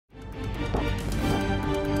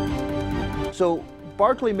So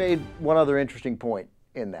Barkley made one other interesting point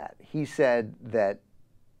in that. He said that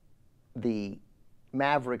the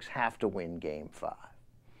Mavericks have to win Game 5.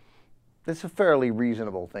 That's a fairly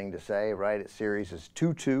reasonable thing to say, right? A series is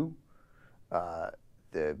 2-2.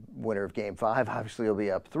 The winner of Game 5 obviously will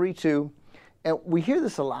be up 3-2. And we hear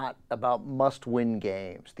this a lot about must-win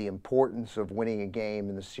games, the importance of winning a game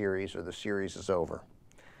in the series or the series is over.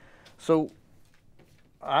 So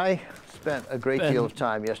I spent a great deal of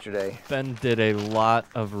time yesterday. Ben did a lot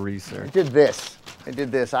of research. I did this.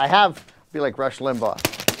 I have, be like Rush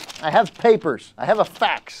Limbaugh, I have papers. I have a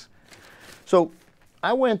fax. So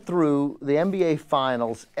I went through the NBA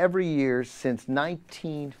Finals every year since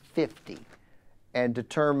 1950 and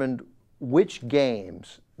determined which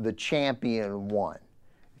games the champion won.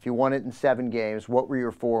 If you won it in 7 games, what were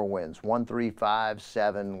your 4 wins? 1, 3, 5,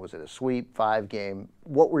 7. Was it a sweep? 5 game?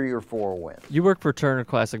 What were your 4 wins? You work for Turner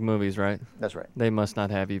Classic Movies, right? That's right. They must not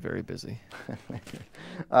have you very busy.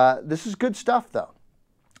 This is good stuff, though.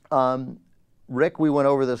 Rick, we went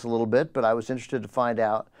over this a little bit, but I was interested to find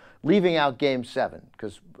out, leaving out Game 7,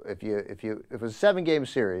 because if it was a 7-game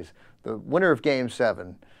series, the winner of Game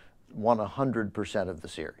 7 won 100% of the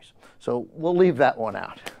series. So we'll leave that one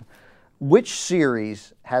out. Which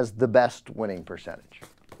series has the best winning percentage?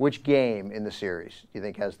 Which game in the series do you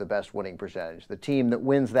think has the best winning percentage? The team that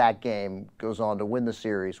wins that game goes on to win the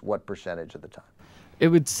series, what percentage of the time? It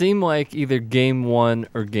would seem like either Game 1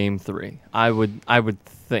 or Game 3. I would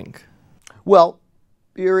think. Well,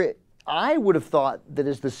 I would have thought that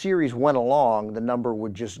as the series went along, the number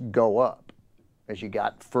would just go up. As you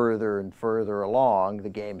got further and further along, the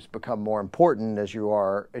games become more important as you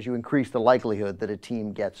increase the likelihood that a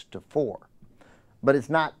team gets to 4. But it's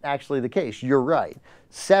not actually the case. You're right.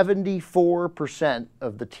 74%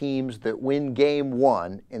 of the teams that win Game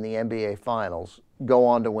 1 in the NBA Finals go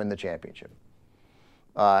on to win the championship.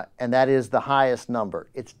 And that is the highest number.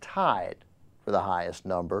 It's tied for the highest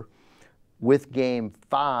number with Game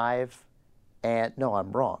 5 and, no,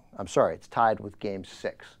 I'm wrong. I'm sorry. It's tied with Game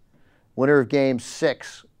 6. Winner of Game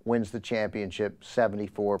 6 wins the championship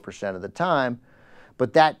 74% of the time,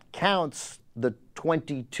 but that counts the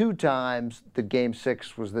 22 times that Game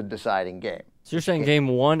 6 was the deciding game. So you're saying Game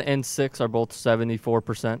 1 and 6 are both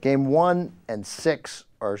 74%? Game 1 and 6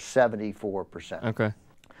 are 74%. Okay.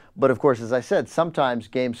 But of course, as I said, sometimes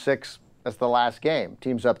Game 6 is the last game.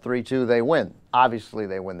 Team's up 3-2, they win. Obviously,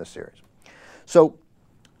 they win the series. So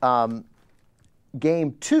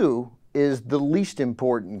Game 2 is the least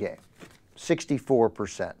important game.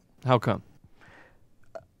 64%. How come?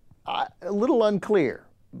 A little unclear,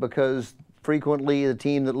 because frequently the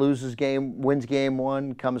team that wins Game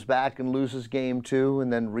 1 comes back and loses Game 2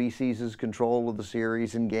 and then reseizes control of the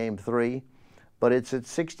series in Game 3. But it's at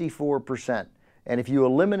 64%. And if you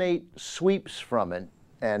eliminate sweeps from it,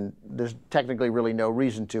 and there's technically really no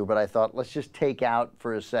reason to, but I thought let's just take out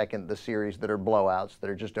for a second the series that are blowouts, that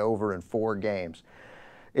are just over in 4 games.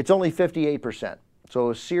 It's only 58%.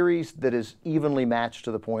 So a series that is evenly matched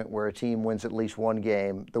to the point where a team wins at least 1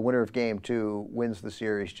 game, the winner of Game 2 wins the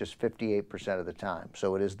series just 58% of the time.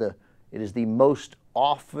 So it is the most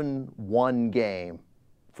often won game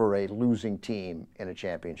for a losing team in a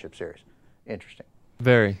championship series. Interesting.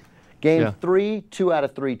 Very. Game 3, 2 out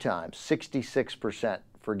of 3 times, 66%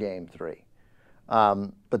 for Game 3.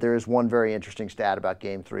 But there is one very interesting stat about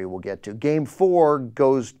Game 3 we'll get to. Game 4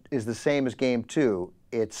 is the same as Game 2.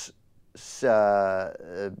 It's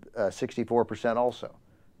 64% also.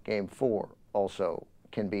 Game 4 also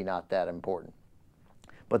can be not that important.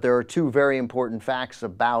 But there are 2 very important facts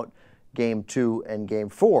about Game 2 and Game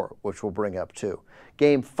 4, which we'll bring up too.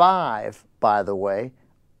 Game 5, by the way,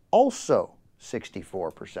 also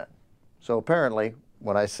 64%. So apparently,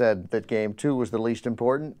 when I said that Game 2 was the least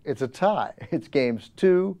important, it's a tie. It's Games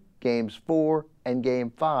 2, Games 4, and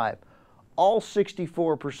Game 5, all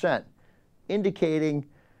 64%, indicating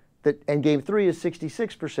that, and Game 3 is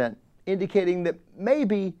 66%, indicating that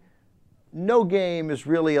maybe no game is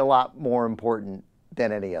really a lot more important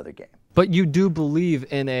than any other game. But you do believe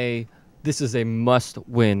in this is a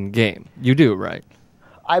must-win game. You do, right?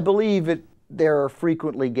 I believe there are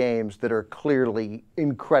frequently games that are clearly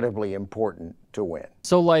incredibly important to win.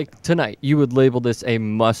 So like tonight, you would label this a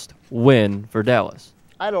must-win for Dallas.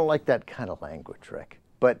 I don't like that kind of language, Rick.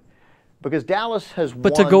 But because Dallas has won.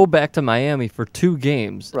 But to go back to Miami for 2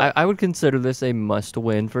 games, right. I would consider this a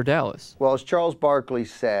must-win for Dallas. Well, as Charles Barkley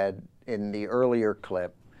said in the earlier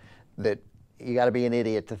clip, that you got to be an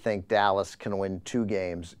idiot to think Dallas can win 2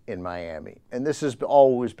 games in Miami. And this has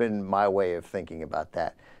always been my way of thinking about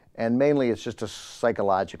that. And mainly it's just a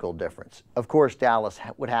psychological difference. Of course, Dallas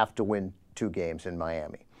would have to win 2 games in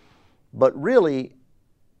Miami. But really,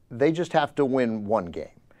 they just have to win one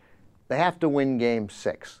game. They have to win game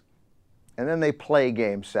 6. And then they play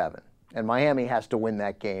game 7. And Miami has to win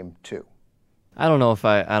that game too. I don't know if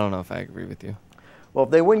I agree with you. Well,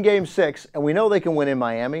 if they win game 6, and we know they can win in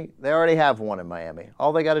Miami, they already have won in Miami.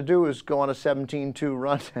 All they got to do is go on a 17-2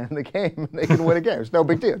 run to end the game, and they can win a game. It's no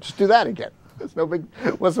big deal. Just do that again. It's no big.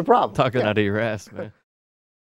 What's the problem? Talking out of your ass, man.